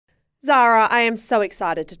Zara, I am so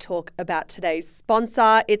excited to talk about today's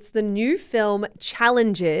sponsor. It's the new film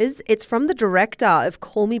Challenges. It's from the director of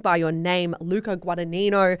Call Me By Your Name, Luca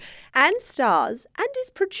Guadagnino, and stars and is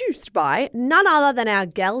produced by none other than our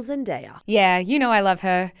gal Zendaya. Yeah, you know I love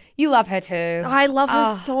her. You love her too. I love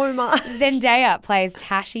her so much. Zendaya plays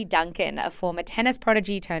Tashi Duncan, a former tennis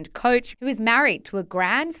prodigy turned coach who is married to a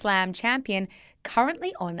Grand Slam champion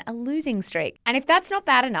currently on a losing streak. And if that's not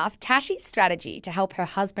bad enough, Tashi's strategy to help her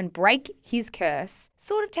husband break his curse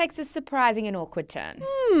sort of takes a surprising and awkward turn.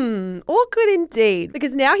 Awkward indeed,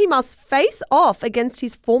 because now he must face off against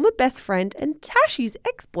his former best friend and Tashi's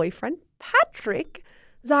ex-boyfriend, Patrick.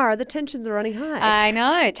 Zara, the tensions are running high. I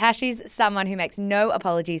know. Tashi's someone who makes no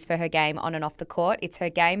apologies for her game on and off the court. It's her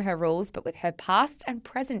game, her rules, but with her past and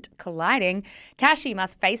present colliding, Tashi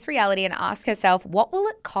must face reality and ask herself, what will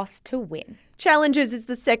it cost to win? Challenges is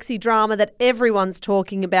the sexy drama that everyone's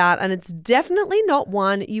talking about, and it's definitely not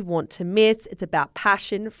one you want to miss. It's about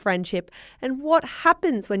passion, friendship, and what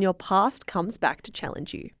happens when your past comes back to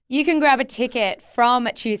challenge you. You can grab a ticket from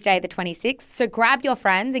Tuesday the 26th, so grab your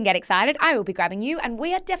friends and get excited. I will be grabbing you, and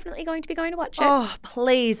we are definitely going to be going to watch it. Oh,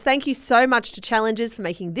 please. Thank you so much to Challenges for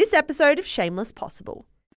making this episode of Shameless possible.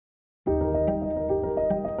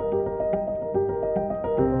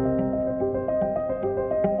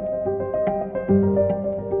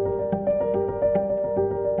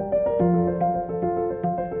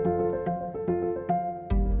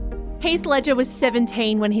 Heath Ledger was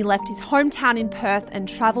 17 when he left his hometown in Perth and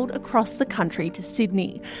travelled across the country to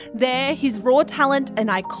Sydney. There, his raw talent and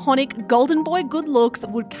iconic golden boy good looks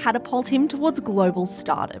would catapult him towards global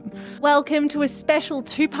stardom. Welcome to a special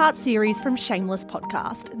two-part series from Shameless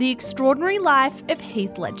Podcast, The Extraordinary Life of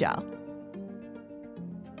Heath Ledger.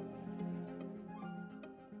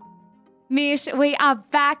 Mish, we are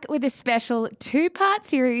back with a special two-part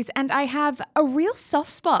series, and I have a real soft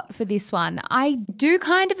spot for this one. I do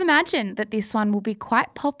kind of imagine that this one will be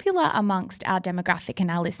quite popular amongst our demographic and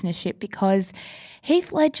our listenership because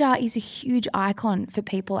Heath Ledger is a huge icon for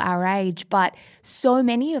people our age, but so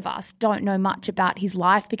many of us don't know much about his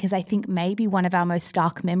life because I think maybe one of our most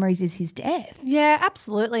stark memories is his death. Yeah,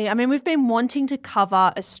 absolutely. I mean, we've been wanting to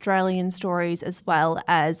cover Australian stories as well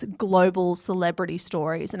as global celebrity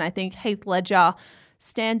stories, and I think Heath Ledger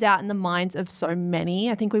stands out in the minds of so many.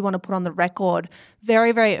 I think we want to put on the record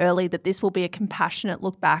very, very early that this will be a compassionate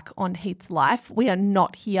look back on Heath's life. We are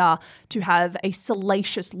not here to have a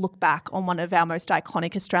salacious look back on one of our most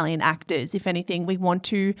iconic Australian actors. If anything, we want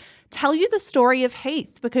to tell you the story of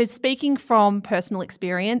Heath because speaking from personal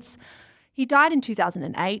experience, he died in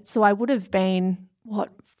 2008, so I would have been,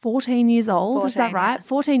 14 years old? 14, is that right? yeah.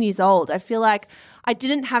 14 years old. I feel like I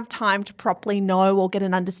didn't have time to properly know or get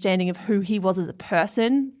an understanding of who he was as a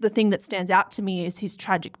person. The thing that stands out to me is his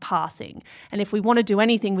tragic passing. And if we want to do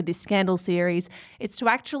anything with this Scandal series, it's to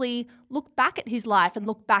actually look back at his life and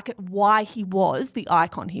look back at why he was the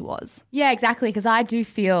icon he was. Yeah, exactly, because I do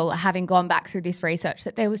feel, having gone back through this research,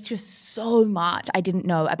 that there was just so much I didn't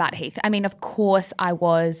know about Heath. I mean, of course, I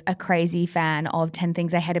was a crazy fan of 10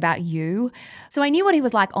 Things I Hate About You. So I knew what he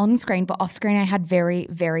was like on screen, but off screen I had very,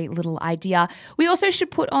 very little idea. We also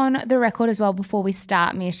should put on the record as well before we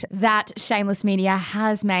start, Mish, that Shameless Media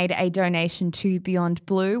has made a donation to Beyond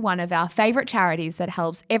Blue, one of our favourite charities that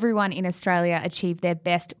helps everyone in Australia achieve their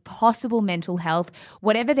best possible mental health,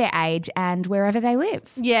 whatever their age and wherever they live.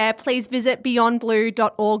 Yeah, please visit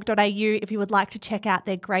beyondblue.org.au if you would like to check out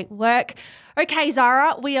their great work. Okay,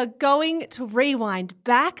 Zara, we are going to rewind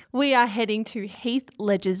back. We are heading to Heath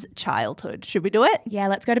Ledger's childhood. Should we do it? Yeah,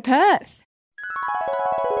 let's go to Perth.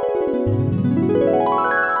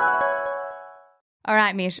 All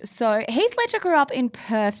right, Mish. So Heath Ledger grew up in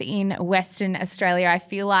Perth in Western Australia. I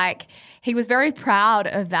feel like he was very proud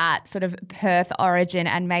of that sort of Perth origin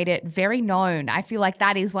and made it very known. I feel like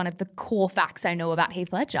that is one of the core facts I know about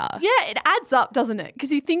Heath Ledger. Yeah, it adds up, doesn't it?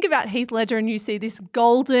 Because you think about Heath Ledger and you see this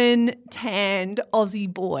golden, tanned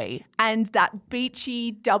Aussie boy, and that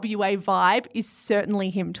beachy WA vibe is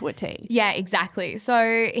certainly him to a T. Yeah, exactly.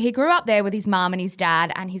 So he grew up there with his mum and his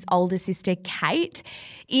dad and his older sister, Kate.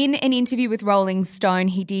 In an interview with Rolling Stone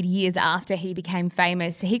he did years after he became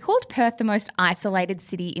famous, he called Perth the most isolated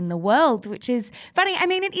city in the world, which is funny. I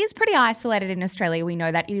mean, it is pretty isolated in Australia. We know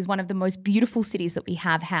that. It is one of the most beautiful cities that we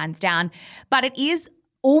have, hands down. But it is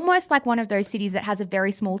almost like one of those cities that has a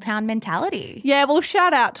very small town mentality. Yeah, well,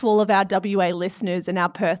 shout out to all of our WA listeners and our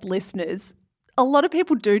Perth listeners. a lot of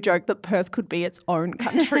people do joke that Perth could be its own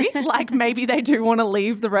country. Like maybe they do want to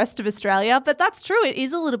leave the rest of Australia, but that's true. It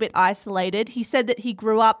is a little bit isolated. He said that he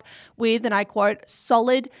grew up with, and I quote,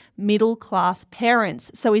 solid middle-class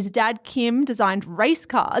parents. So his dad, Kim, designed race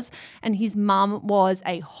cars and his mum was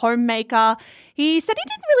a homemaker. He said he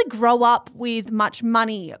didn't really grow up with much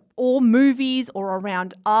money or movies or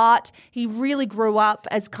around art. He really grew up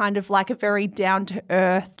as kind of like a very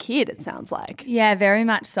down-to-earth kid, it sounds like. Yeah, very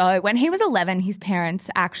much so. When he was 11, his parents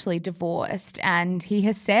actually divorced, and he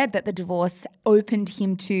has said that the divorce opened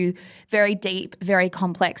him to very deep, very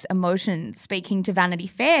complex emotions. Speaking to Vanity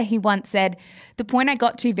Fair, he once said, "The point I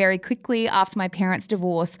got to very quickly after my parents'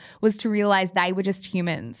 divorce was to realize they were just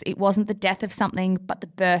humans. It wasn't the death of something, but the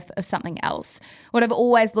birth of something else. What I've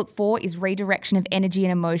always looked for is redirection of energy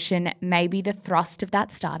and emotion. Maybe the thrust of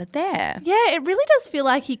that started there." Yeah, it really does feel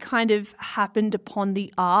like he kind of happened upon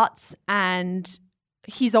the arts and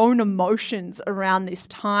his own emotions around this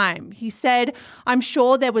time. He said, "I'm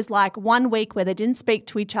sure there was like 1 week where they didn't speak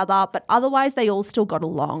to each other, but otherwise they all still got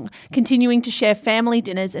along, continuing to share family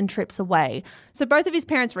dinners and trips away." So both of his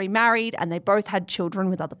parents remarried and they both had children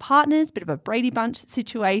with other partners, bit of a Brady Bunch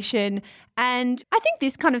situation. And I think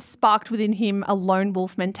this kind of sparked within him a lone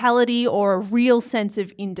wolf mentality or a real sense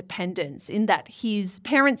of independence in that his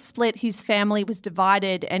parents split, his family was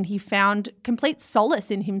divided, and he found complete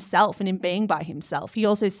solace in himself and in being by himself. He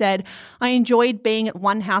also said, "I enjoyed being at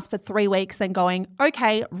one house for 3 weeks, then going,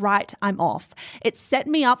 okay, right, I'm off. It set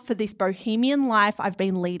me up for this bohemian life I've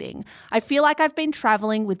been leading. I feel like I've been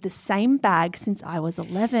traveling with the same bag since I was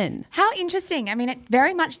 11. How interesting. I mean, it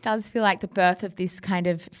very much does feel like the birth of this kind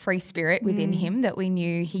of free spirit within him that we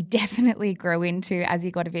knew he definitely grew into as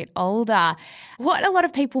he got a bit older. What a lot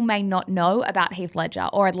of people may not know about Heath Ledger,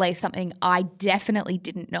 or at least something I definitely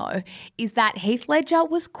didn't know, is that Heath Ledger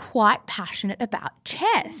was quite passionate about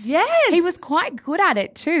chess. Yes. He was quite good at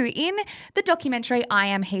it too. In the documentary I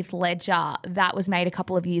Am Heath Ledger that was made a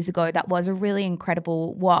couple of years ago, that was a really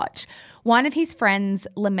incredible watch. One of his friends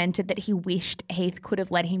lamented that he wished Heath could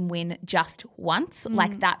have let him win just once.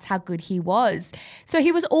 Like that's how good he was. So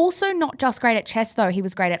he was also not just great at chess though. He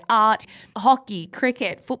was great at art, hockey,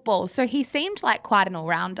 cricket, football. So he seemed like quite an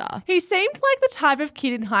all-rounder. He seemed like the type of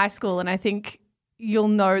kid in high school, and I think you'll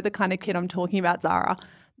know the kind of kid I'm talking about, Zara.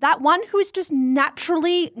 That one who is just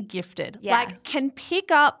naturally gifted, like can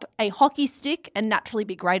pick up a hockey stick and naturally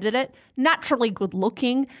be great at it, naturally good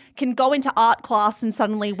looking, can go into art class and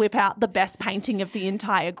suddenly whip out the best painting of the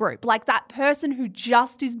entire group. Like that person who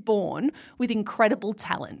just is born with incredible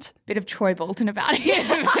talent. Bit of Troy Bolton about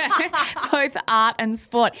him, both art and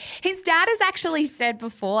sport. His dad has actually said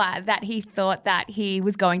before that he thought that he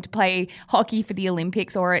was going to play hockey for the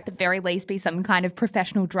Olympics, or at the very least be some kind of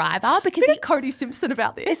professional driver, because Bit of Cody Simpson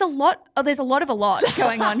about this. There's a lot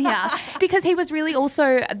going on here, because he was really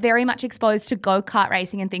also very much exposed to go-kart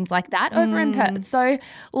racing and things like that over in Perth. So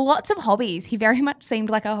lots of hobbies. He very much seemed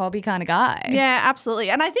like a hobby kind of guy. Yeah, absolutely.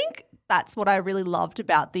 And I think that's what I really loved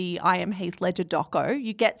about the I Am Heath Ledger doco.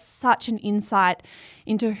 You get such an insight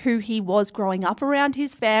into who he was growing up around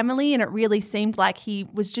his family, and it really seemed like he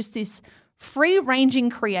was just this free-ranging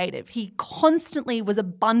creative. He constantly was a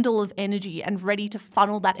bundle of energy and ready to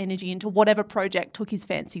funnel that energy into whatever project took his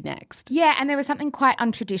fancy next. Yeah, and there was something quite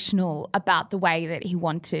untraditional about the way that he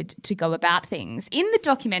wanted to go about things. In the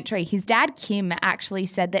documentary, his dad, Kim, actually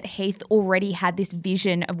said that Heath already had this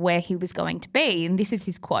vision of where he was going to be, and this is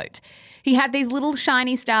his quote. He had these little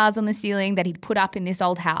shiny stars on the ceiling that he'd put up in this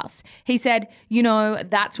old house. He said, "You know,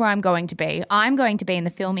 that's where I'm going to be. I'm going to be in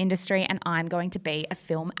the film industry and I'm going to be a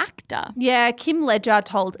film actor." Yeah, Kim Ledger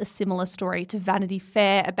told a similar story to Vanity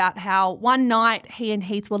Fair about how one night he and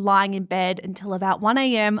Heath were lying in bed until about 1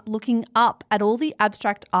 a.m. looking up at all the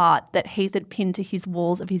abstract art that Heath had pinned to his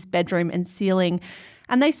walls of his bedroom and ceiling.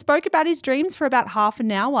 And they spoke about his dreams for about half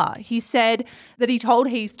an hour. He said that he told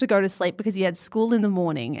Heath to go to sleep because he had school in the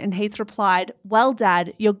morning. And Heath replied, "Well,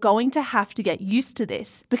 Dad, you're going to have to get used to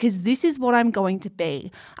this because this is what I'm going to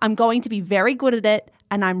be. I'm going to be very good at it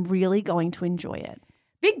and I'm really going to enjoy it."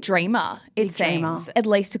 Big dreamer, it seems, at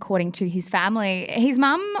least according to his family. His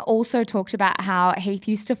mum also talked about how Heath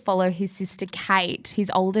used to follow his sister Kate,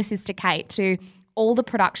 his older sister Kate, to all the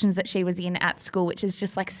productions that she was in at school, which is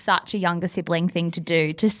just like such a younger sibling thing to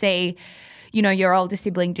do, to see, you know, your older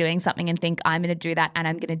sibling doing something and think, I'm going to do that and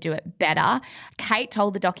I'm going to do it better. Kate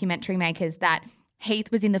told the documentary makers that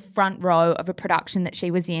Heath was in the front row of a production that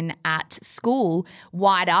she was in at school,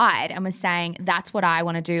 wide-eyed, and was saying, that's what I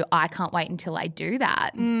want to do. I can't wait until I do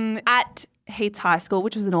that. At Heath's high school,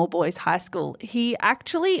 which was an all-boys high school, he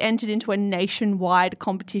actually entered into a nationwide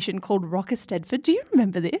competition called Rock Eisteddfod. Do you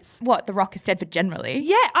remember this? What, the Rock Eisteddfod generally?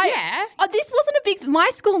 Yeah. This wasn't a big... My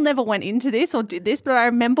school never went into this or did this, but I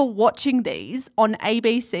remember watching these on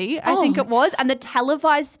ABC, I think it was, and the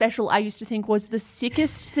televised special I used to think was the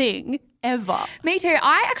sickest thing ever. Me too.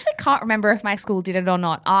 I actually can't remember if my school did it or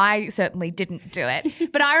not. I certainly didn't do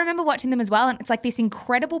it. But I remember watching them as well, and it's like this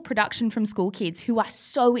incredible production from school kids who are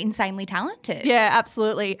so insanely talented. Yeah,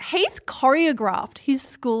 absolutely. Heath choreographed his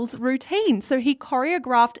school's routine. So he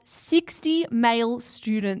choreographed 60 male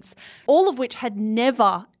students, all of which had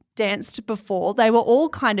never danced before. They were all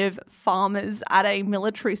kind of farmers at a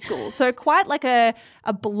military school. So quite like a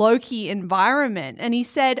blokey environment. And he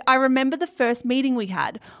said, I remember the first meeting we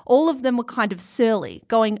had. All of them were kind of surly,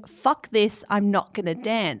 going, fuck this, I'm not going to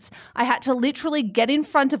dance. I had to literally get in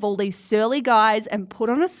front of all these surly guys and put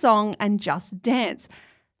on a song and just dance.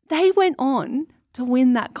 They went on to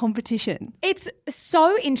win that competition. It's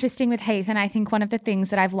so interesting with Heath, and I think one of the things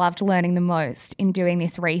that I've loved learning the most in doing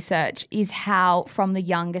this research is how from the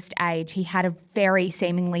youngest age he had a very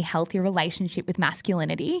seemingly healthy relationship with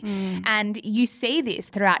masculinity. And you see this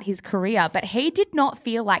throughout his career, but he did not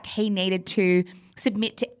feel like he needed to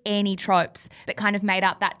submit to any tropes that kind of made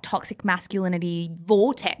up that toxic masculinity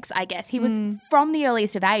vortex, I guess. He was from the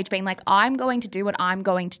earliest of age being like, I'm going to do what I'm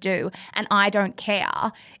going to do, and I don't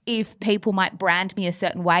care if people might brand me a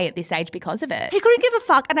certain way at this age because of it. He couldn't give a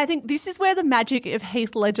fuck, and I think this is where the magic of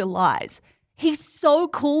Heath Ledger lies. He's so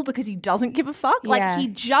cool because he doesn't give a fuck. Like, he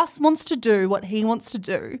just wants to do what he wants to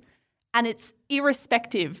do. And it's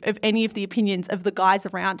irrespective of any of the opinions of the guys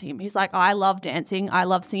around him. He's like, I love dancing, I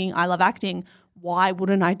love singing, I love acting. Why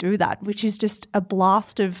wouldn't I do that? Which is just a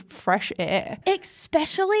blast of fresh air.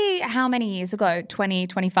 Especially how many years ago, 20,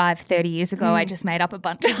 25, 30 years ago, I just made up a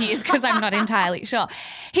bunch of years because I'm not entirely sure.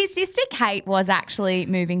 His sister Kate was actually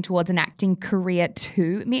moving towards an acting career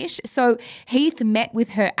too, Mish. So Heath met with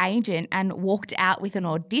her agent and walked out with an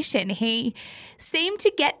audition. He seemed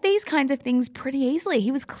to get these kinds of things pretty easily.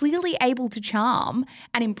 He was clearly able to charm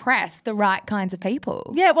and impress the right kinds of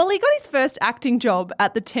people. Yeah, well, he got his first acting job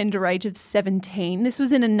at the tender age of 17. This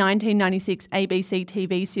was in a 1996 ABC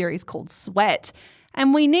TV series called Sweat.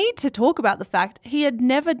 And we need to talk about the fact he had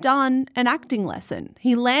never done an acting lesson.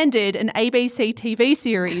 He landed an ABC TV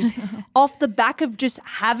series off the back of just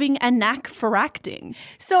having a knack for acting.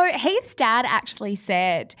 So Heath's dad actually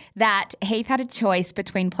said that Heath had a choice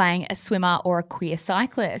between playing a swimmer or a queer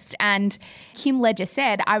cyclist. And Kim Ledger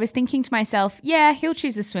said, I was thinking to myself, yeah, he'll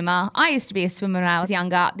choose a swimmer. I used to be a swimmer when I was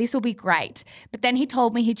younger. This will be great. But then he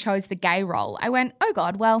told me he chose the gay role. I went, oh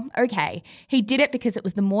God, well, okay. He did it because it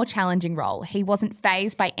was the more challenging role. He wasn't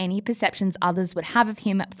fazed by any perceptions others would have of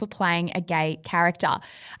him for playing a gay character.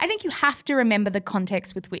 I think you have to remember the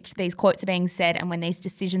context with which these quotes are being said and when these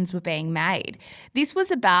decisions were being made. This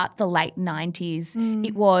was about the late 90s.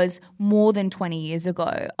 It was more than 20 years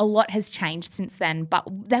ago. A lot has changed since then, but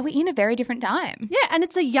they were in a very different time. Yeah, and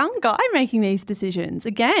it's a young guy making these decisions.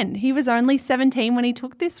 Again, he was only 17 when he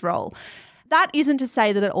took this role. That isn't to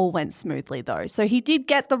say that it all went smoothly, though. So he did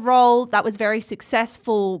get the role. That was very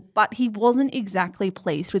successful, but he wasn't exactly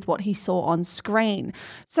pleased with what he saw on screen.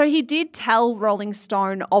 So he did tell Rolling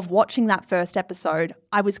Stone of watching that first episode,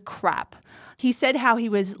 I was crap. He said how he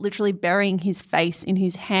was literally burying his face in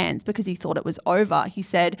his hands because he thought it was over. He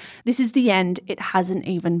said, this is the end. It hasn't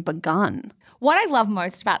even begun. What I love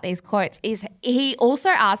most about these quotes is he also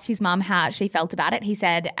asked his mum how she felt about it. He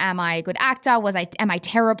said, am I a good actor? Am I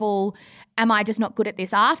terrible? Am I just not good at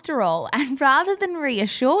this after all? And rather than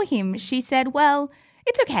reassure him, she said, well,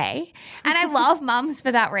 it's okay. And I love mums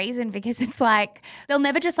for that reason because it's like they'll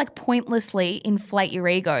never just like pointlessly inflate your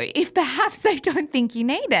ego if perhaps they don't think you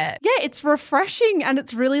need it. Yeah, it's refreshing and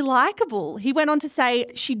it's really likable. He went on to say,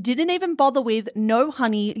 she didn't even bother with, no,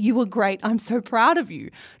 honey, you were great. I'm so proud of you.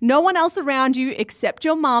 No one else around you except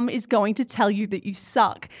your mum is going to tell you that you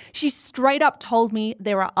suck. She straight up told me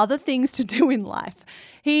there are other things to do in life.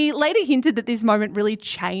 He later hinted that this moment really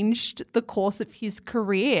changed the course of his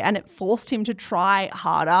career and it forced him to try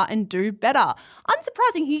harder and do better.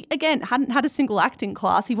 Unsurprising, he, again, hadn't had a single acting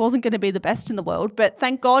class. He wasn't going to be the best in the world, but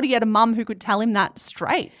thank God he had a mum who could tell him that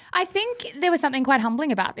straight. I think there was something quite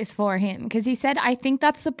humbling about this for him because he said, I think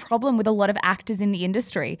that's the problem with a lot of actors in the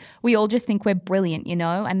industry. We all just think we're brilliant, you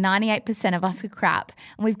know, and 98% of us are crap.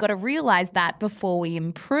 And we've got to realise that before we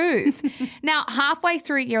improve. Now, halfway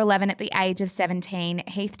through year 11 at the age of 17,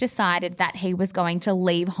 Heath decided that he was going to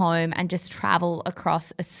leave home and just travel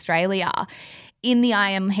across Australia. In the I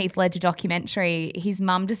Am Heath Ledger documentary, his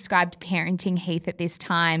mum described parenting Heath at this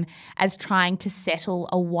time as trying to settle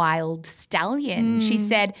a wild stallion. She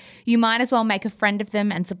said, "You might as well make a friend of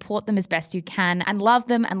them and support them as best you can and love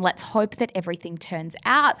them, and let's hope that everything turns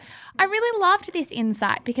out." I really loved this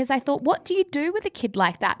insight because I thought, what do you do with a kid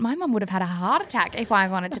like that? My mum would have had a heart attack if I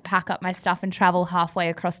wanted to pack up my stuff and travel halfway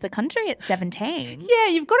across the country at 17. Yeah,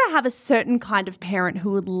 you've got to have a certain kind of parent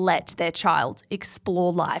who would let their child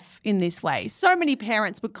explore life in this way. So many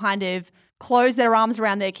parents would kind of close their arms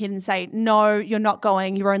around their kid and say, no, you're not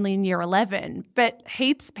going, you're only in year 11. But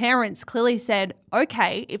Heath's parents clearly said,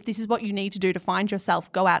 okay, if this is what you need to do to find yourself,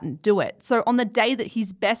 go out and do it. So on the day that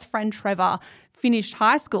his best friend Trevor finished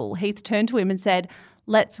high school, Heath turned to him and said,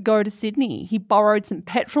 let's go to Sydney. He borrowed some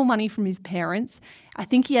petrol money from his parents. I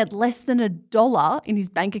think he had less than $1 in his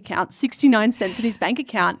bank account, 69 cents in his bank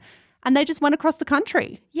account. And they just went across the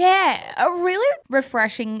country. Yeah, a really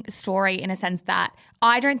refreshing story in a sense that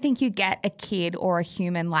I don't think you get a kid or a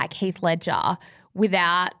human like Heath Ledger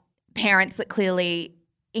without parents that clearly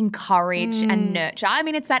encourage and nurture. I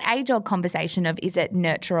mean, it's that age-old conversation of, is it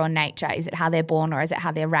nurture or nature? Is it how they're born or is it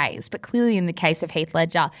how they're raised? But clearly in the case of Heath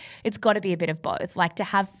Ledger, it's got to be a bit of both. Like, to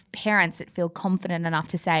have parents that feel confident enough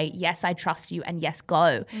to say, yes, I trust you and yes,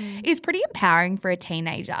 go, is pretty empowering for a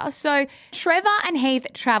teenager. So Trevor and Heath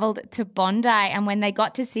travelled to Bondi, and when they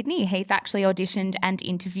got to Sydney, Heath actually auditioned and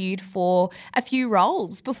interviewed for a few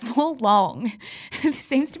roles. Before long, this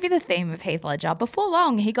seems to be the theme of Heath Ledger, before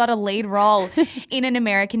long he got a lead role in an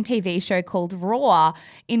American TV show called Raw,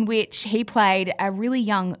 in which he played a really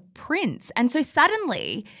young prince. And so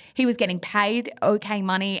suddenly he was getting paid okay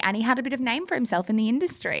money and he had a bit of name for himself in the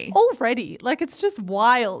industry. Already, like, it's just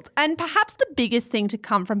wild. And perhaps the biggest thing to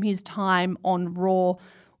come from his time on Raw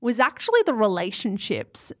was actually the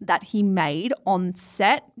relationships that he made on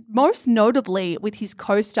set, most notably with his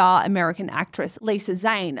co-star American actress Lisa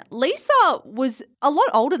Zane. Lisa was a lot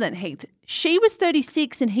older than Heath. She was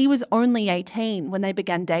 36 and he was only 18 when they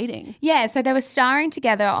began dating. Yeah, so they were starring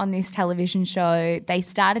together on this television show. They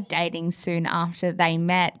started dating soon after they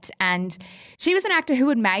met, and she was an actor who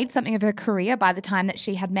had made something of her career by the time that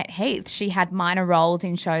she had met Heath. She had minor roles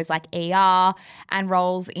in shows like ER and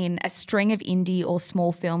roles in a string of indie or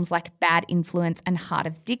small films like Bad Influence and Heart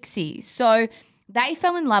of Dixie. So they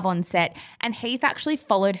fell in love on set, and Heath actually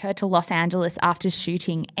followed her to Los Angeles after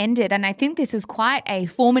shooting ended. And I think this was quite a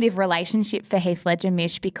formative relationship for Heath Ledger,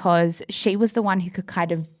 Mish, because she was the one who could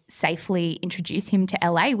kind of safely introduce him to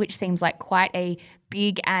LA, which seems like quite a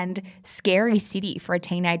big and scary city for a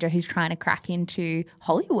teenager who's trying to crack into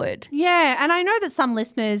Hollywood. Yeah, and I know that some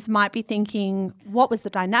listeners might be thinking, what was the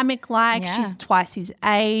dynamic like? Yeah. She's twice his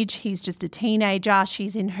age. He's just a teenager.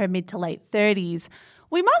 She's in her mid to late 30s.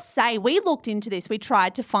 We must say, we looked into this. We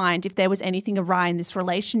tried to find if there was anything awry in this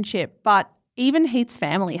relationship, but even Heath's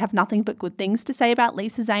family have nothing but good things to say about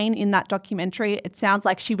Lisa Zane in that documentary. It sounds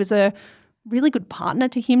like she was a really good partner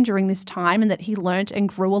to him during this time and that he learnt and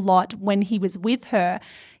grew a lot when he was with her.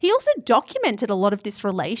 He also documented a lot of this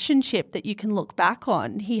relationship that you can look back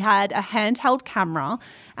on. He had a handheld camera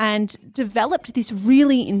and developed this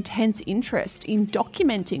really intense interest in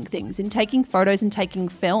documenting things, in taking photos and taking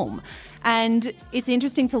film. And it's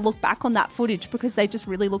interesting to look back on that footage because they just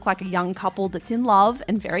really look like a young couple that's in love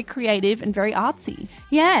and very creative and very artsy.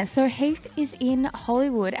 Yeah, so Heath is in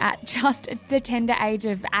Hollywood at just the tender age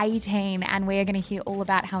of 18, and we are going to hear all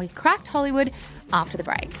about how he cracked Hollywood after the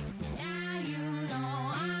break.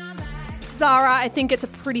 Zara, I think it's a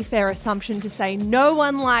pretty fair assumption to say no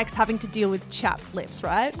one likes having to deal with chapped lips,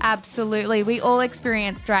 right? Absolutely. We all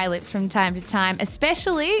experience dry lips from time to time,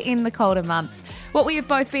 especially in the colder months. What we have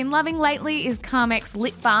both been loving lately is Carmex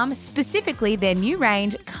Lip Balm, specifically their new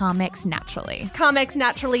range, Carmex Naturally. Carmex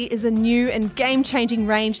Naturally is a new and game-changing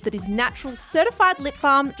range that is natural certified lip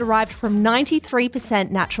balm derived from 93%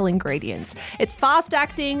 natural ingredients. It's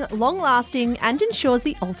fast-acting, long-lasting, and ensures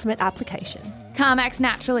the ultimate application. Carmex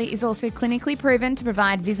Naturally is also clinically proven to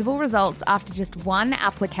provide visible results after just one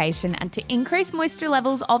application and to increase moisture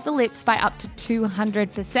levels of the lips by up to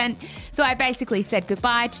 200%. So I basically said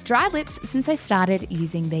goodbye to dry lips since I started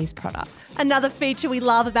using these products. Another feature we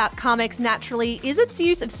love about Carmex Naturally is its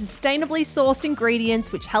use of sustainably sourced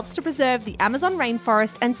ingredients, which helps to preserve the Amazon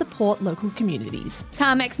rainforest and support local communities.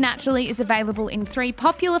 Carmex Naturally is available in 3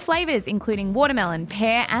 popular flavours, including watermelon,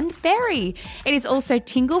 pear and berry. It is also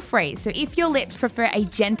tingle-free, so if your lips prefer a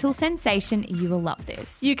gentle sensation, you will love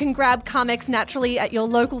this. You can grab Carmex Naturally at your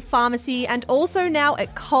local pharmacy and also now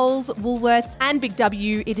at Coles, Woolworths and Big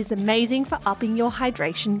W. It is amazing for upping your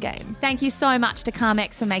hydration game. Thank you so much to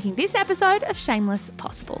Carmex for making this episode of Shameless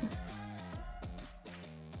possible.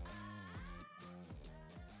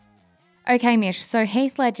 Okay, Mish. So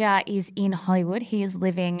Heath Ledger is in Hollywood. He is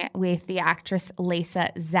living with the actress Lisa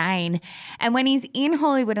Zane. And when he's in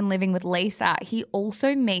Hollywood and living with Lisa, he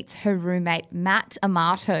also meets her roommate, Matt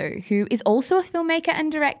Amato, who is also a filmmaker and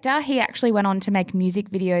director. He actually went on to make music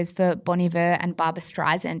videos for Bon Iver and Barbra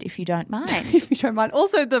Streisand, if you don't mind. If you don't mind.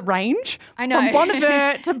 Also the range. I know. From Bon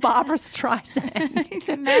Iver to Barbra Streisand. He's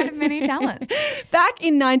a man of many talents. Back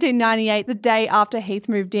in 1998, the day after Heath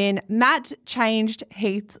moved in, Matt changed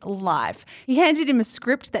Heath's life. He handed him a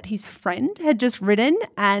script that his friend had just written,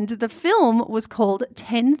 and the film was called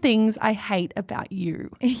 10 Things I Hate About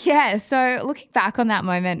You. Yeah, so looking back on that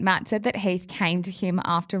moment, Matt said that Heath came to him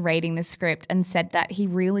after reading the script and said that he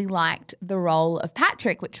really liked the role of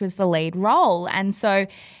Patrick, which was the lead role. And so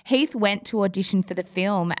Heath went to audition for the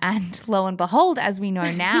film, and lo and behold, as we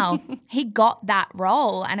know now, he got that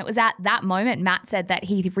role. And it was at that moment Matt said that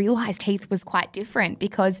he realised Heath was quite different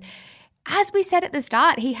because, as we said at the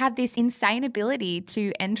start, he had this insane ability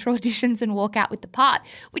to enter auditions and walk out with the part,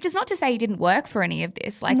 which is not to say he didn't work for any of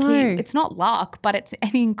this. Like, No. it's not luck, but it's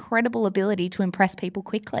an incredible ability to impress people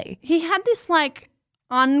quickly. He had this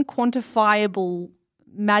unquantifiable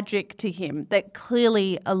magic to him that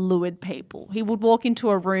clearly allured people. He would walk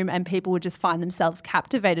into a room and people would just find themselves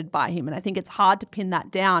captivated by him. And I think it's hard to pin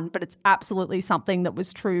that down, but it's absolutely something that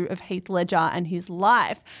was true of Heath Ledger and his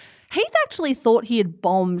life. Heath actually thought he had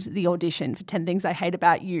bombed the audition for 10 Things I Hate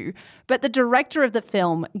About You, but the director of the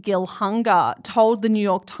film, Gil Hunger, told the New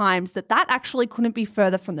York Times that actually couldn't be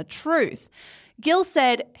further from the truth. Gil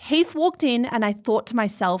said, Heath walked in and I thought to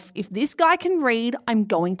myself, if this guy can read, I'm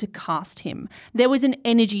going to cast him. There was an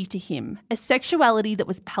energy to him, a sexuality that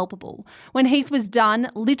was palpable. When Heath was done,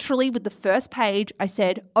 literally with the first page, I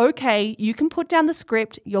said, okay, you can put down the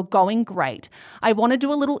script. You're going great. I want to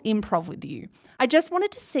do a little improv with you. I just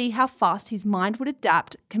wanted to see how fast his mind would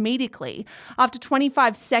adapt comedically. After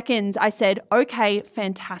 25 seconds, I said, okay,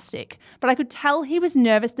 fantastic. But I could tell he was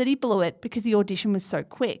nervous that he blew it because the audition was so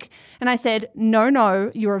quick. And I said, no,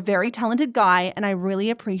 you're a very talented guy and I really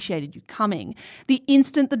appreciated you coming. The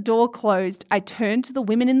instant the door closed, I turned to the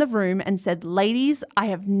women in the room and said, ladies, I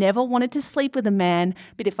have never wanted to sleep with a man,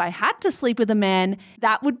 but if I had to sleep with a man,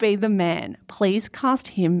 that would be the man. Please cast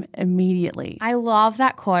him immediately. I love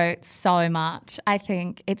that quote so much. I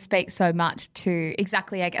think it speaks so much to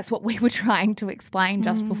exactly, I guess, what we were trying to explain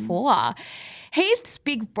just before. Heath's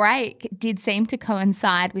big break did seem to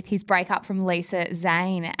coincide with his breakup from Lisa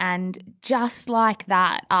Zane. And just like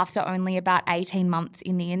that, after only about 18 months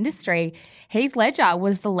in the industry, Heath Ledger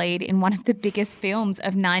was the lead in one of the biggest films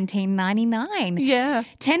of 1999. Yeah.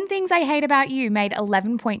 10 Things I Hate About You made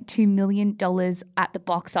 $11.2 million at the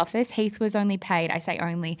box office. Heath was only paid, I say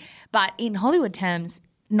only, but in Hollywood terms,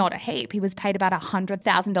 not a heap. He was paid about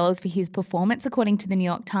 $100,000 for his performance, according to the New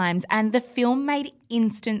York Times. And the film made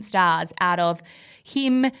instant stars out of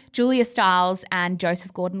him, Julia Stiles, and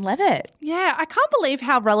Joseph Gordon-Levitt. Yeah, I can't believe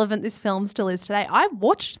how relevant this film still is today. I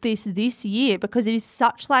watched this year because it is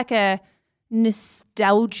such like a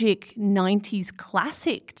nostalgic 90s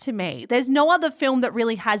classic to me. There's no other film that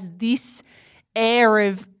really has this air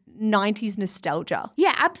of 90s nostalgia.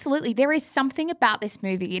 Yeah, absolutely. There is something about this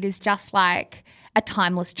movie. It is just like a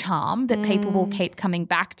timeless charm that people will keep coming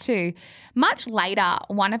back to. Much later,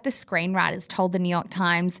 one of the screenwriters told the New York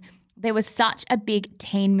Times there was such a big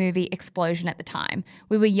teen movie explosion at the time.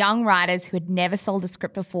 We were young writers who had never sold a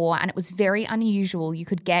script before, and it was very unusual you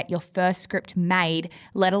could get your first script made,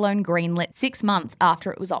 let alone greenlit, 6 months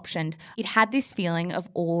after it was optioned. It had this feeling of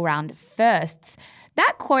all-round firsts.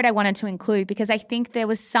 That quote I wanted to include because I think there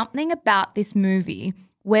was something about this movie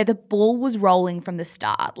where the ball was rolling from the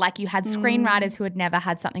start. Like you had screenwriters who had never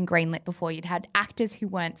had something greenlit before. You'd had actors who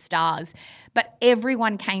weren't stars. But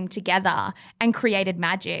everyone came together and created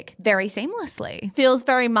magic very seamlessly. Feels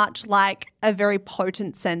very much like a very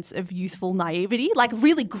potent sense of youthful naivety, like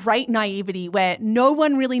really great naivety where no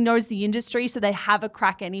one really knows the industry, so they have a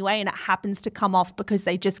crack anyway, and it happens to come off because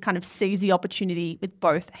they just kind of seize the opportunity with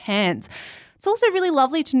both hands. It's also really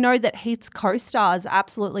lovely to know that Heath's co-stars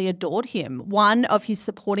absolutely adored him. One of his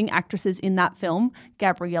supporting actresses in that film,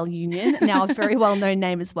 Gabrielle Union, now a very well-known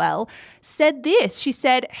name as well, said this. She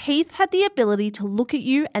said, Heath had the ability to look at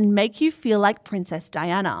you and make you feel like Princess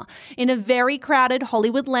Diana. In a very crowded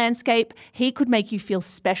Hollywood landscape, he could make you feel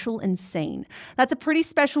special and seen. That's a pretty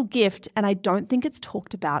special gift, and I don't think it's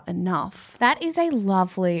talked about enough. That is a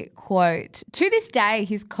lovely quote. To this day,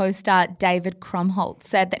 his co-star David Krumholtz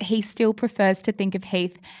said that he still prefers prefers to think of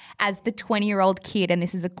Heath as the 20-year-old kid, and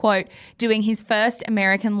this is a quote, doing his first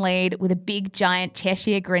American lead with a big, giant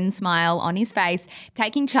Cheshire grin smile on his face,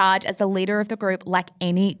 taking charge as the leader of the group like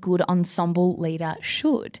any good ensemble leader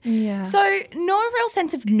should. Yeah. So no real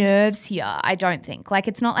sense of nerves here, I don't think. Like,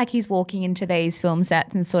 it's not like he's walking into these film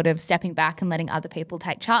sets and sort of stepping back and letting other people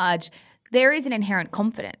take charge. There is an inherent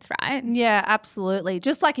confidence, right? Yeah, absolutely.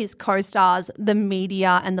 Just like his co-stars, the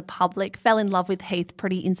media and the public fell in love with Heath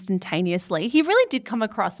pretty instantaneously. He really did come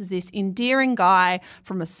across as this endearing guy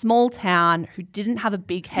from a small town who didn't have a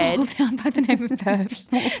big head. Small town by the name of Perth.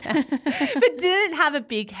 Small town. But didn't have a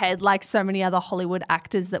big head like so many other Hollywood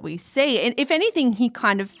actors that we see. And if anything, he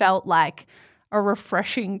kind of felt like a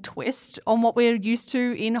refreshing twist on what we're used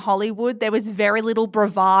to in Hollywood. There was very little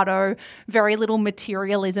bravado, very little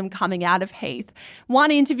materialism coming out of Heath.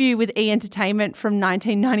 One interview with E! Entertainment from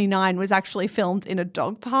 1999 was actually filmed in a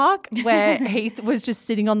dog park where Heath was just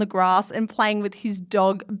sitting on the grass and playing with his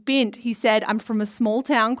dog, Bint. He said, "I'm from a small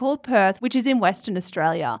town called Perth, which is in Western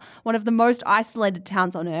Australia, one of the most isolated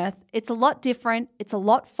towns on earth. It's a lot different. It's a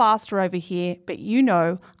lot faster over here, but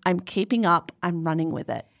I'm keeping up. I'm running with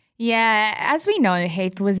it." Yeah, as we know,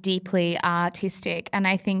 Heath was deeply artistic, and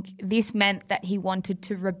I think this meant that he wanted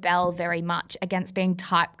to rebel very much against being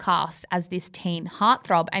typecast as this teen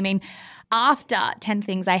heartthrob. I mean, after 10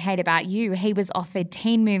 Things I Hate About You, he was offered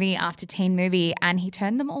teen movie after teen movie and he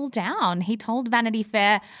turned them all down. He told Vanity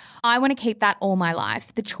Fair, "I want to keep that all my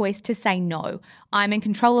life, the choice to say no. I'm in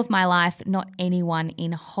control of my life, not anyone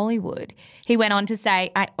in Hollywood." He went on to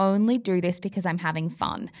say, "I only do this because I'm having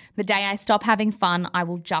fun. The day I stop having fun, I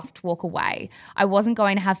will just walk away. I wasn't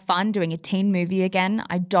going to have fun doing a teen movie again.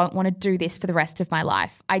 I don't want to do this for the rest of my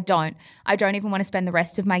life. I don't even want to spend the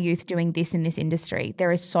rest of my youth doing this in this industry.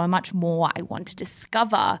 There is so much more I want to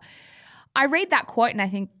discover." I read that quote and I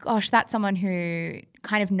think, gosh, that's someone who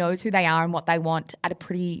kind of knows who they are and what they want at a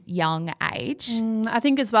pretty young age. I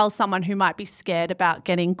think as well someone who might be scared about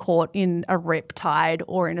getting caught in a riptide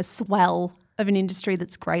or in a swell of an industry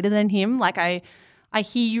that's greater than him. Like I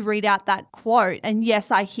hear you read out that quote and yes,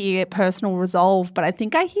 I hear personal resolve, but I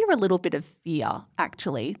think I hear a little bit of fear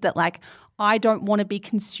actually that like I don't want to be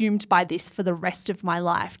consumed by this for the rest of my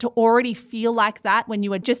life. To already feel like that when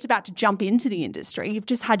you are just about to jump into the industry, you've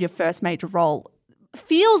just had your first major role,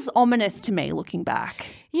 feels ominous to me looking back.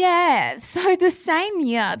 Yeah. So the same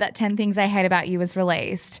year that 10 Things I Hate About You was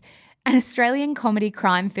released, an Australian comedy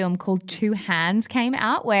crime film called Two Hands came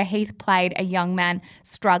out where Heath played a young man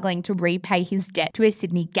struggling to repay his debt to a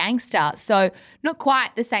Sydney gangster. So not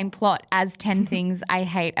quite the same plot as 10 Things I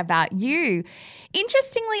Hate About You.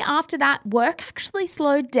 Interestingly, after that, work actually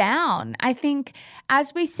slowed down. I think,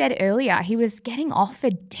 as we said earlier, he was getting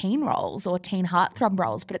offered teen roles or teen heartthrob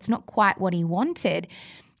roles, but it's not quite what he wanted.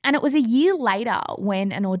 And it was a year later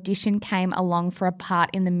when an audition came along for a part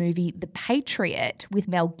in the movie The Patriot with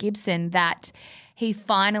Mel Gibson that he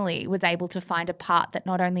finally was able to find a part that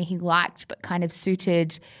not only he liked but kind of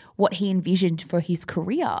suited what he envisioned for his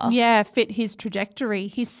career. Yeah, fit his trajectory.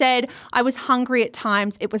 He said, "I was hungry at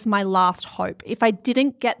times. It was my last hope. If I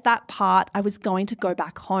didn't get that part, I was going to go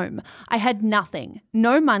back home. I had nothing.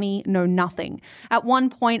 No money, no nothing. At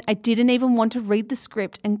one point, I didn't even want to read the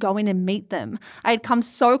script and go in and meet them. I had come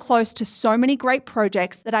so close to so many great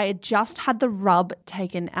projects that I had just had the rub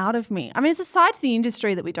taken out of me." I mean, it's a side to the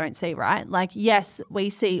industry that we don't see, right? Like, yes,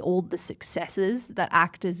 we see all the successes that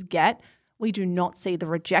actors get. We do not see the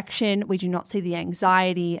rejection, we do not see the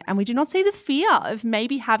anxiety, and we do not see the fear of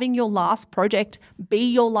maybe having your last project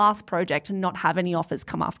be your last project and not have any offers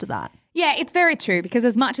come after that. Yeah, it's very true because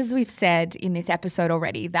as much as we've said in this episode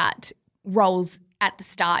already that roles at the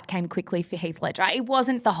start came quickly for Heath Ledger, it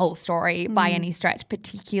wasn't the whole story by any stretch,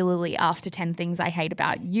 particularly after 10 Things I Hate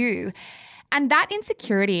About You. And that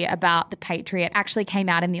insecurity about The Patriot actually came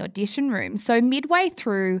out in the audition room. So midway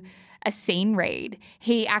through a scene read,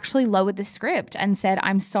 he actually lowered the script and said,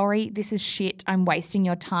 "I'm sorry, this is shit. I'm wasting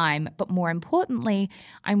your time. But more importantly,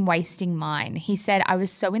 I'm wasting mine." He said, "I was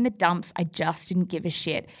so in the dumps, I just didn't give a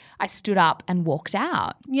shit. I stood up and walked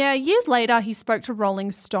out." Yeah, years later, he spoke to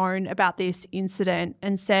Rolling Stone about this incident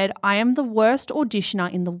and said, "I am the worst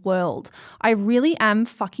auditioner in the world. I really am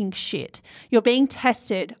fucking shit. You're being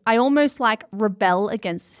tested. I almost rebel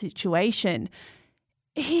against the situation."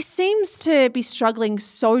 He seems to be struggling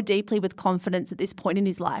so deeply with confidence at this point in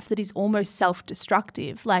his life that he's almost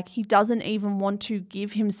self-destructive. Like he doesn't even want to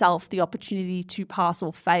give himself the opportunity to pass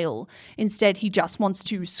or fail. Instead, he just wants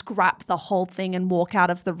to scrap the whole thing and walk out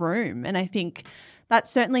of the room. And I think that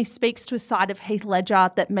certainly speaks to a side of Heath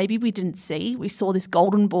Ledger that maybe we didn't see. We saw this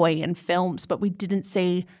golden boy in films, but we didn't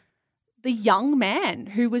see the young man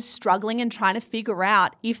who was struggling and trying to figure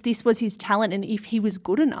out if this was his talent and if he was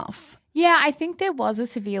good enough. Yeah, I think there was a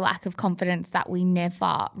severe lack of confidence that we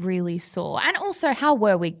never really saw. And also, how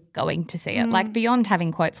were we going to see it? Like, beyond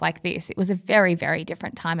having quotes like this, it was a very, very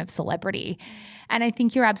different time of celebrity. And I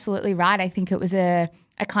think you're absolutely right. I think it was a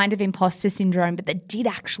kind of imposter syndrome, but that did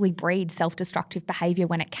actually breed self-destructive behaviour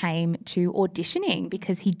when it came to auditioning,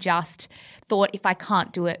 because he just thought, if I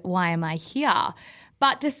can't do it, why am I here?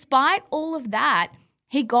 But despite all of that,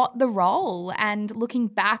 he got the role. And looking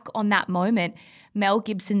back on that moment, Mel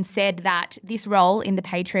Gibson said that this role in The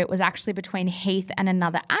Patriot was actually between Heath and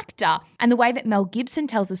another actor. And the way that Mel Gibson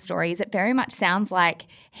tells the story is it very much sounds like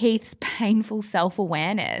Heath's painful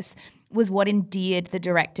self-awareness was what endeared the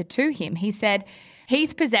director to him. He said,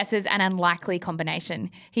 Heath possesses an unlikely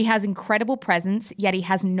combination. He has incredible presence, yet he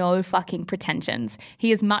has no fucking pretensions.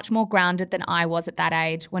 He is much more grounded than I was at that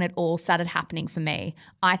age when it all started happening for me.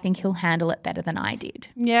 I think he'll handle it better than I did.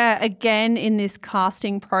 Yeah, again, in this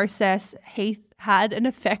casting process, Heath had an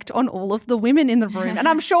effect on all of the women in the room. And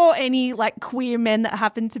I'm sure any queer men that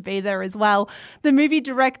happened to be there as well. The movie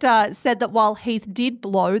director said that while Heath did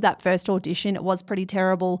blow that first audition, it was pretty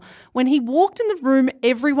terrible. When he walked in the room,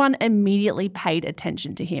 everyone immediately paid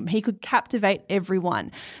attention to him. He could captivate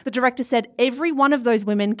everyone. The director said every one of those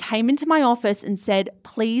women came into my office and said,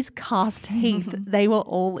 please cast Heath. They were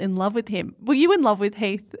all in love with him. Were you in love with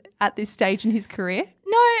Heath at this stage in his career?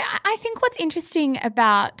 No, I think what's interesting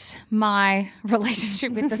about my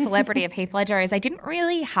relationship with the celebrity of Heath Ledger is I didn't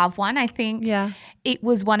really have one. I think it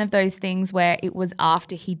was one of those things where it was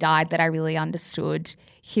after he died that I really understood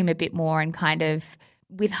him a bit more and kind of,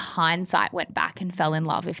 with hindsight, went back and fell in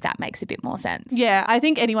love, if that makes a bit more sense. Yeah, I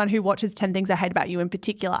think anyone who watches 10 Things I Hate About You in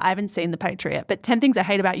particular, I haven't seen The Patriot, but 10 Things I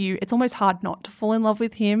Hate About You, it's almost hard not to fall in love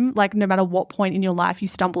with him, no matter what point in your life you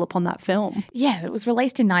stumble upon that film. Yeah, it was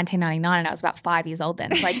released in 1999 and I was about 5 years old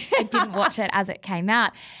then, so I didn't watch it as it came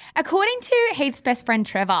out. According to Heath's best friend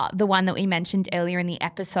Trevor, the one that we mentioned earlier in the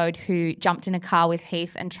episode who jumped in a car with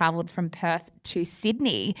Heath and travelled from Perth to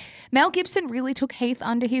Sydney, Mel Gibson really took Heath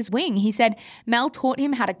under his wing. He said Mel taught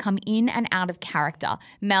him how to come in and out of character.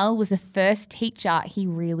 Mel was the first teacher he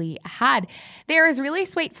really had. There is really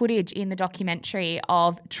sweet footage in the documentary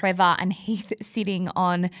of Trevor and Heath sitting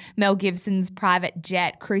on Mel Gibson's private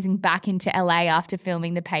jet cruising back into LA after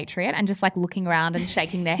filming The Patriot and just looking around and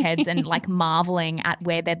shaking their heads and marveling at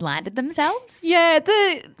where they'd landed themselves. Yeah,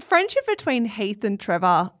 the friendship between Heath and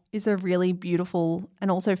Trevor is a really beautiful and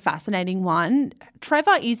also fascinating one.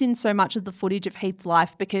 Trevor is in so much of the footage of Heath's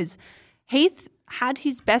life because Heath had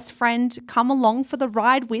his best friend come along for the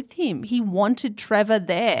ride with him. He wanted Trevor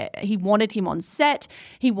there. He wanted him on set.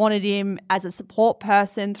 He wanted him as a support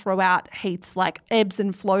person throughout Heath's ebbs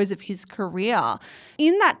and flows of his career.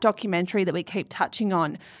 In that documentary that we keep touching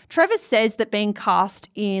on, Trevor says that being cast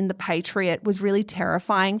in The Patriot was really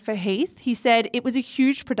terrifying for Heath. He said it was a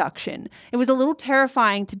huge production. It was a little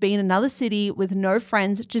terrifying to be in another city with no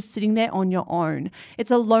friends, just sitting there on your own.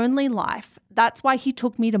 It's a lonely life. That's why he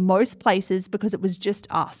took me to most places, because it was just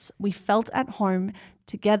us. We felt at home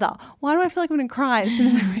together. Why do I feel like I'm going to cry as soon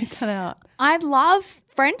as I read that out? I love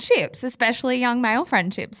friendships, especially young male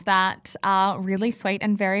friendships that are really sweet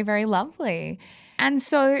and very, very lovely. And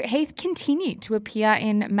so Heath continued to appear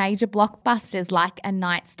in major blockbusters like A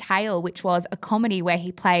Knight's Tale, which was a comedy where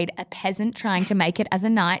he played a peasant trying to make it as a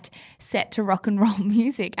knight set to rock and roll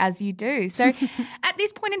music, as you do. So at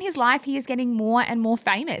this point in his life, he is getting more and more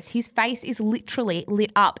famous. His face is literally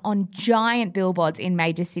lit up on giant billboards in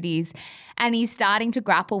major cities, and he's starting to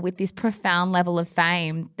grapple with this profound level of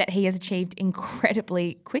fame that he has achieved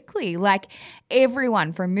incredibly quickly.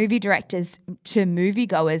 Everyone from movie directors to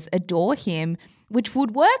moviegoers adore him, which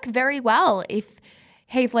would work very well if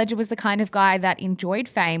Heath Ledger was the kind of guy that enjoyed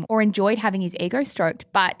fame or enjoyed having his ego stroked,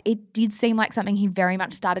 but it did seem like something he very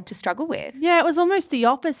much started to struggle with. Yeah, it was almost the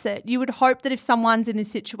opposite. You would hope that if someone's in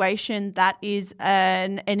this situation, that is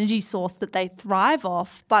an energy source that they thrive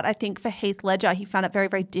off. But I think for Heath Ledger, he found it very,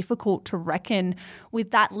 very difficult to reckon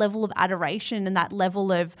with that level of adoration and that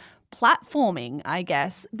level of platforming, I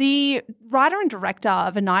guess. The writer and director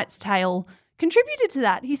of A Knight's Tale contributed to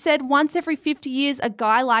that. He said once every 50 years, a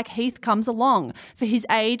guy like Heath comes along. For his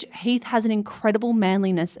age, Heath has an incredible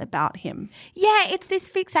manliness about him. Yeah, it's this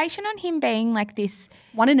fixation on him being this...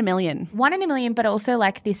 One in a million, but also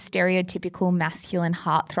this stereotypical masculine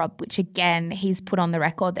heartthrob, which again, he's put on the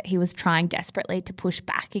record that he was trying desperately to push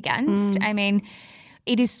back against. I mean,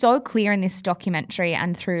 it is so clear in this documentary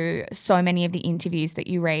and through so many of the interviews that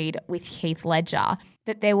you read with Heath Ledger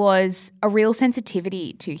that there was a real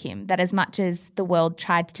sensitivity to him, that as much as the world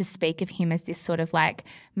tried to speak of him as this sort of like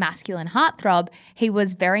masculine heartthrob, he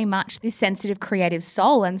was very much this sensitive, creative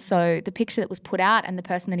soul. And so the picture that was put out and the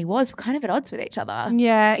person that he was were kind of at odds with each other.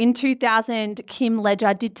 Yeah, in 2000, Kim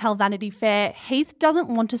Ledger did tell Vanity Fair, Heath doesn't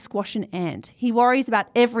want to squash an ant. He worries about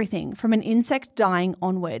everything from an insect dying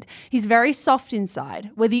onward. He's very soft inside.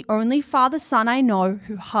 We're the only father-son I know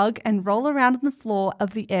who hug and roll around on the floor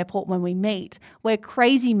of the airport when we meet. We're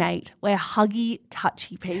crazy, mate. We're huggy,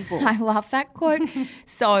 touchy people. I love that quote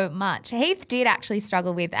so much. Heath did actually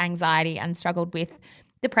struggle with anxiety and struggled with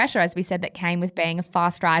the pressure, as we said, that came with being a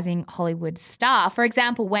fast-rising Hollywood star. For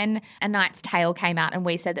example, when A Knight's Tale came out and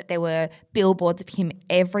we said that there were billboards of him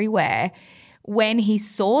everywhere, when he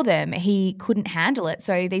saw them, he couldn't handle it.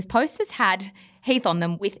 So these posters had Heath on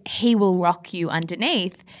them with "He will rock you"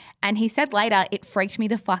 underneath. And he said later, it freaked me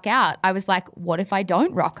the fuck out. I was like, what if I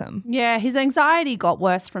don't rock him? Yeah, his anxiety got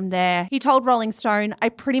worse from there. He told Rolling Stone, I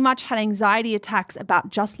pretty much had anxiety attacks about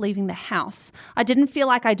just leaving the house. I didn't feel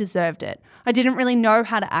like I deserved it. I didn't really know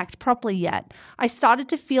how to act properly yet. I started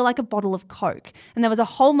to feel like a bottle of Coke, and there was a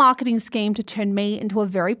whole marketing scheme to turn me into a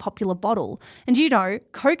very popular bottle. And you know,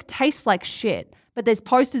 Coke tastes like shit, but there's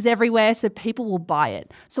posters everywhere so people will buy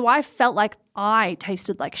it. So I felt like I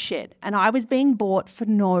tasted like shit and I was being bought for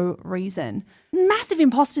no reason. Massive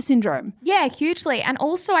imposter syndrome. Yeah, hugely. And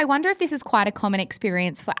also I wonder if this is quite a common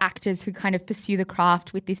experience for actors who kind of pursue the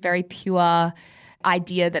craft with this very pure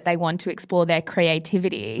idea that they want to explore their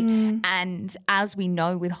creativity. And as we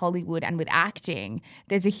know with Hollywood and with acting,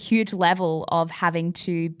 there's a huge level of having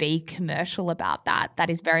to be commercial about that.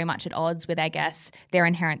 That is very much at odds with, I guess, their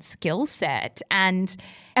inherent skill set. And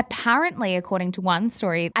apparently, according to one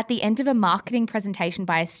story, at the end of a marketing presentation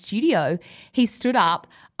by a studio, he stood up,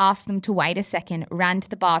 asked them to wait a second, ran to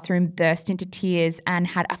the bathroom, burst into tears and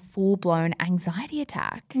had a full-blown anxiety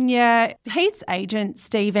attack. Yeah, Heath's agent,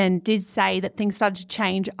 Stephen, did say that things started to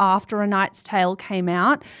change after A Knight's Tale came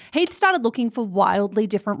out. Heath started looking for wildly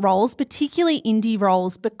different roles, particularly indie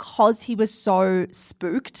roles, because he was so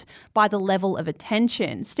spooked by the level of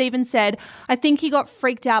attention. Stephen said, I think he got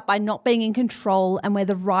freaked out by not being in control and where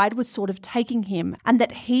the ride was sort of taking him and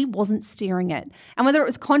that he wasn't steering it. And whether it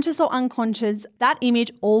was conscious or unconscious, that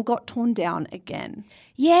image all got torn down again.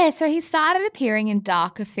 Yeah, so he started appearing in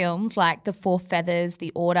darker films like The Four Feathers,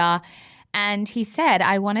 The Order, and he said,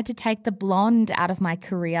 I wanted to take the blonde out of my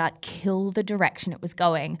career, kill the direction it was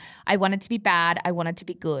going. I wanted to be bad. I wanted to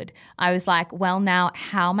be good. I was like, well, now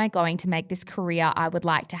how am I going to make this career I would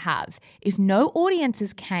like to have? If no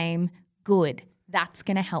audiences came, good. That's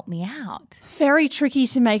going to help me out. Very tricky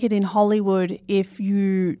to make it in Hollywood if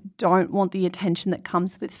you don't want the attention that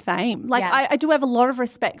comes with fame. Like, Yeah. I do have a lot of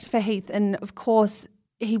respect for Heath, and of course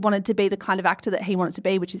he wanted to be the kind of actor that he wanted to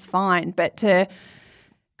be, which is fine. But to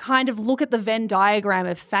kind of look at the Venn diagram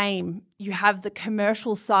of fame, you have the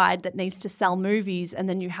commercial side that needs to sell movies, and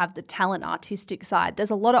then you have the talent artistic side. There's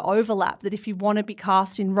a lot of overlap that if you want to be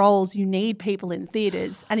cast in roles, you need people in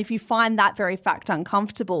theatres. And if you find that very fact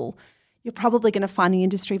uncomfortable, you're probably going to find the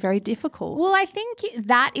industry very difficult. Well, I think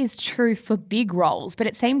that is true for big roles, but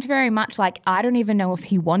it seemed very much like I don't even know if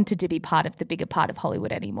he wanted to be part of the bigger part of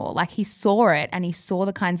Hollywood anymore. Like he saw it and he saw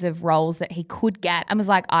the kinds of roles that he could get and was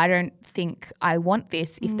like, I don't think I want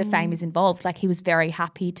this if the fame is involved. Like he was very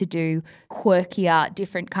happy to do quirkier,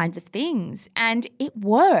 different kinds of things. And it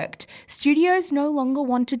worked. Studios no longer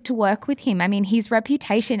wanted to work with him. I mean, his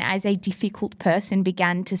reputation as a difficult person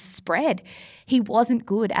began to spread. He wasn't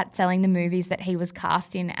good at selling the movies that he was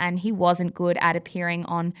cast in, and he wasn't good at appearing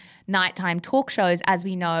on nighttime talk shows, as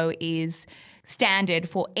we know is standard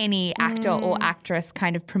for any actor or actress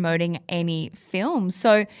kind of promoting any film.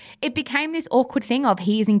 So it became this awkward thing of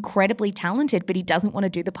he is incredibly talented, but he doesn't want to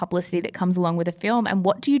do the publicity that comes along with a film. And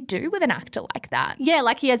what do you do with an actor like that? Yeah,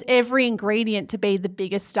 like he has every ingredient to be the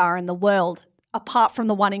biggest star in the world, apart from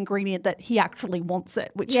the one ingredient that he actually wants it,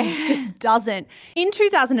 which he just doesn't. In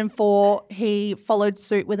 2004, he followed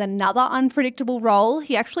suit with another unpredictable role.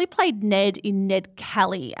 He actually played Ned in Ned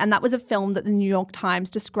Kelly, and that was a film that the New York Times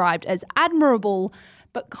described as admirable,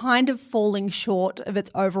 but kind of falling short of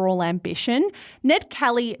its overall ambition. Ned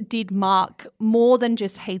Kelly did mark more than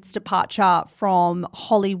just Heath's departure from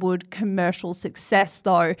Hollywood commercial success,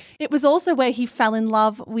 though. It was also where he fell in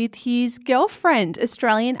love with his girlfriend,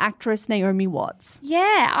 Australian actress Naomi Watts.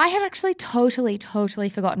 Yeah, I had actually totally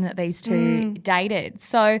forgotten that these two dated.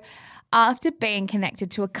 So after being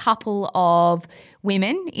connected to a couple of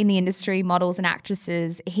women in the industry, models and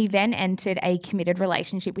actresses, he then entered a committed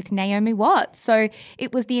relationship with Naomi Watts. So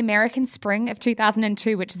it was the American Spring of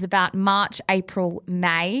 2002, which is about March, April,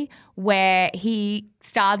 May, where he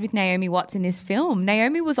starred with Naomi Watts in this film.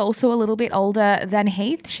 Naomi was also a little bit older than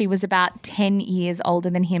Heath. She was about 10 years older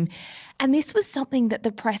than him. And this was something that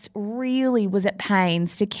the press really was at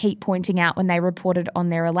pains to keep pointing out when they reported on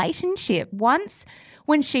their relationship. Once,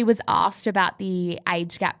 when she was asked about the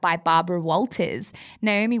age gap by Barbara Walters,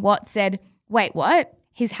 Naomi Watts said, "Wait, what?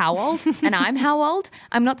 He's how old? And I'm how old?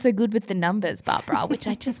 I'm not so good with the numbers, Barbara," which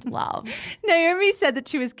I just loved. Naomi said that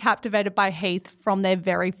she was captivated by Heath from their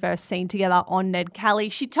very first scene together on Ned Kelly.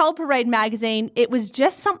 She told Parade magazine it was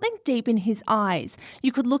just something deep in his eyes.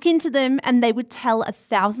 You could look into them and they would tell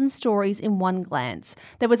 1,000 stories in one glance.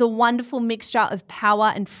 There was a wonderful mixture of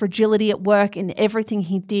power and fragility at work in everything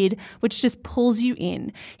he did, which just pulls you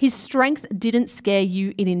in. His strength didn't scare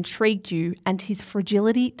you, it intrigued you, and his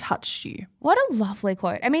fragility touched you. What a lovely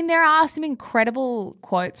quote. I mean, there are some incredible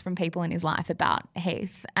quotes from people in his life about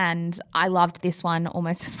Heath, and I loved this one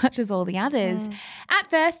almost as much as all the others. At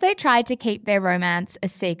first, they tried to keep their romance a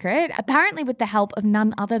secret, apparently with the help of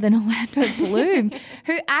none other than Orlando Bloom,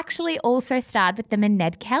 who actually also starred with them in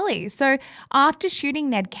Ned Kelly. So after shooting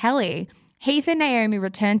Ned Kelly, Heath and Naomi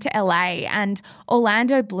returned to LA, and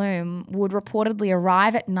Orlando Bloom would reportedly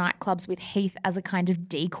arrive at nightclubs with Heath as a kind of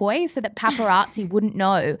decoy so that paparazzi wouldn't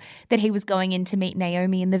know that he was going in to meet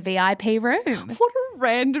Naomi in the VIP room. What a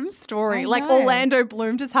random story. Like Orlando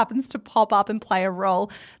Bloom just happens to pop up and play a role.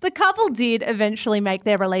 The couple did eventually make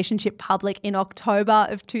their relationship public in October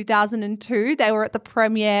of 2002. They were at the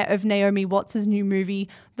premiere of Naomi Watts' new movie,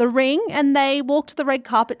 The Ring, and they walked the red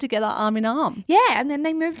carpet together arm in arm. Yeah, and then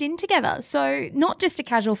they moved in together. So not just a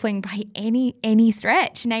casual fling by any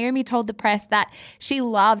stretch. Naomi told the press that she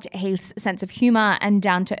loved Heath's sense of humour and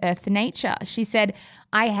down-to-earth nature. She said,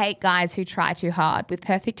 "I hate guys who try too hard with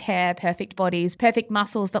perfect hair, perfect bodies, perfect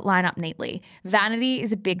muscles that line up neatly. Vanity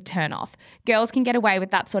is a big turnoff. Girls can get away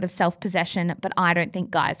with that sort of self-possession, but I don't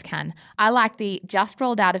think guys can. I like the just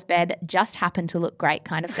rolled out of bed, just happened to look great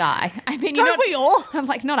kind of guy." I mean, Don't we all? I'm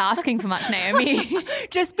like, not asking for much, Naomi.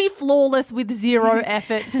 Just be flawless with zero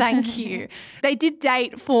effort. Thank you. They did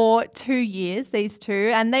date for 2 years, these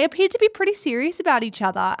two, and they appeared to be pretty serious about each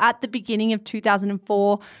other. At the beginning of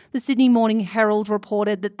 2004, the Sydney Morning Herald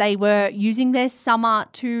reported that they were using their summer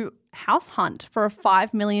to house hunt for a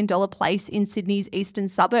 $5 million place in Sydney's eastern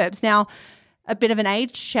suburbs. Now, a bit of an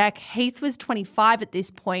age check, Heath was 25 at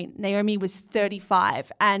this point, Naomi was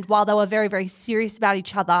 35. And while they were very, very serious about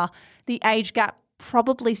each other, the age gap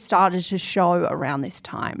probably started to show around this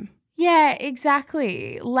time. Yeah,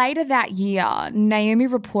 exactly. Later that year, Naomi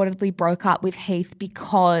reportedly broke up with Heath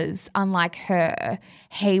because, unlike her,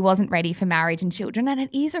 he wasn't ready for marriage and children, and it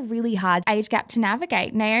is a really hard age gap to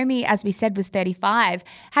navigate. Naomi, as we said, was 35,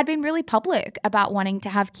 had been really public about wanting to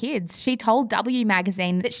have kids. She told W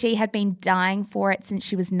Magazine that she had been dying for it since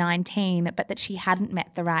she was 19, but that she hadn't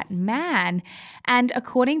met the right man. And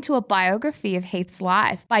according to a biography of Heath's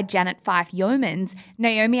life by Janet Fife Yeomans,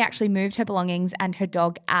 Naomi actually moved her belongings and her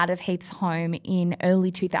dog out of Heath's home in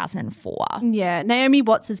early 2004. Yeah, Naomi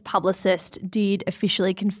Watts' publicist did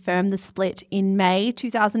officially confirm the split in May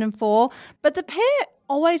 2004, but the pair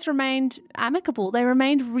always remained amicable. They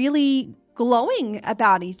remained really glowing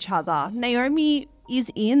about each other. Naomi is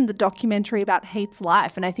in the documentary about Heath's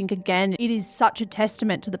life, and I think, again, it is such a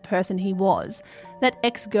testament to the person he was that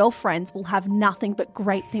ex-girlfriends will have nothing but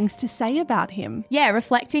great things to say about him. Yeah,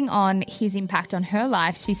 reflecting on his impact on her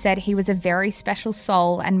life, she said, "He was a very special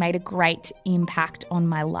soul and made a great impact on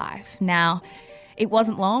my life." Now, it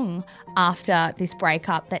wasn't long after this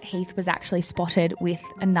breakup that Heath was actually spotted with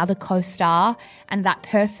another co-star, and that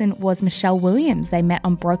person was Michelle Williams. They met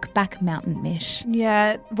on Brokeback Mountain, Mish.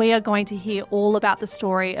 Yeah, we are going to hear all about the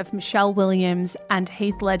story of Michelle Williams and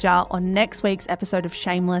Heath Ledger on next week's episode of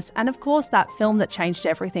Shameless, and of course that film that changed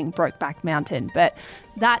everything, Brokeback Mountain. But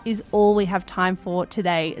that is all we have time for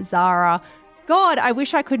today, Zara. God, I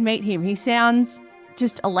wish I could meet him. He sounds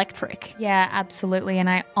just electric. Yeah, absolutely. And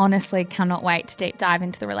I honestly cannot wait to deep dive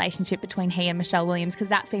into the relationship between he and Michelle Williams, because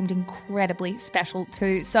that seemed incredibly special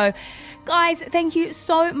too. So guys, thank you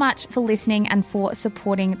so much for listening and for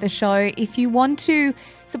supporting the show. If you want to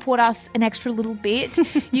support us an extra little bit,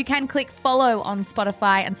 you can click follow on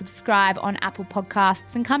Spotify and subscribe on Apple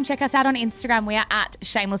Podcasts, and come check us out on Instagram. We are at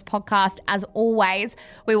Shameless Podcast. As always,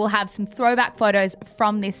 we will have some throwback photos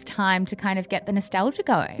from this time to kind of get the nostalgia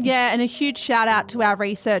going. Yeah, and a huge shout out to our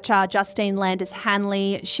researcher, Justine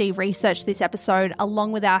Landis-Hanley. She researched this episode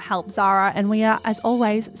along with our help, Zara, and we are, as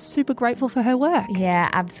always, super grateful for her work. Yeah,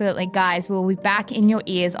 absolutely. Guys, we'll be back in your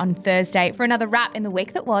ears on Thursday for another wrap in the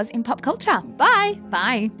week that was in pop culture. Bye.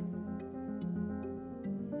 Bye.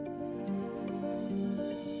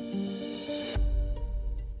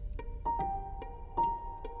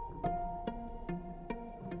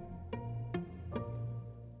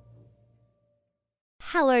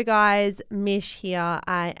 Hello guys, Mish here.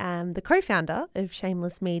 I am the co-founder of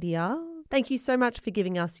Shameless Media. Thank you so much for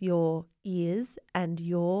giving us your ears and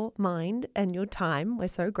your mind and your time. We're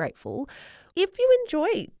so grateful. If you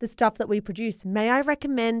enjoy the stuff that we produce, may I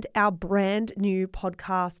recommend our brand new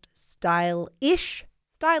podcast, Style-ish.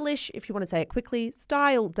 Stylish, if you want to say it quickly,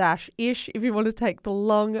 Style-ish, if you want to take the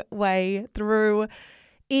long way through.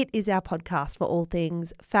 It is our podcast for all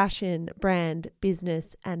things fashion, brand,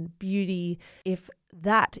 business, and beauty. If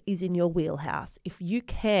that is in your wheelhouse, if you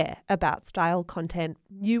care about style content,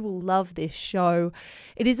 you will love this show.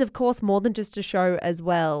 It is, of course, more than just a show as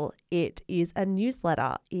well. It is a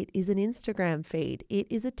newsletter. It is an Instagram feed. It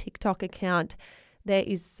is a TikTok account. There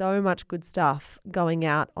is so much good stuff going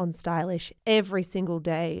out on Stylish every single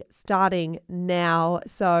day, starting now.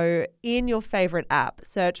 So in your favorite app,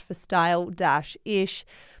 search for Style-ish.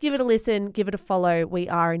 Give it a listen, give it a follow. We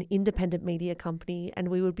are an independent media company and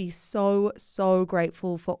we would be so, so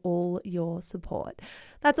grateful for all your support.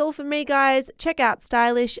 That's all from me, guys. Check out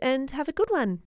Stylish and have a good one.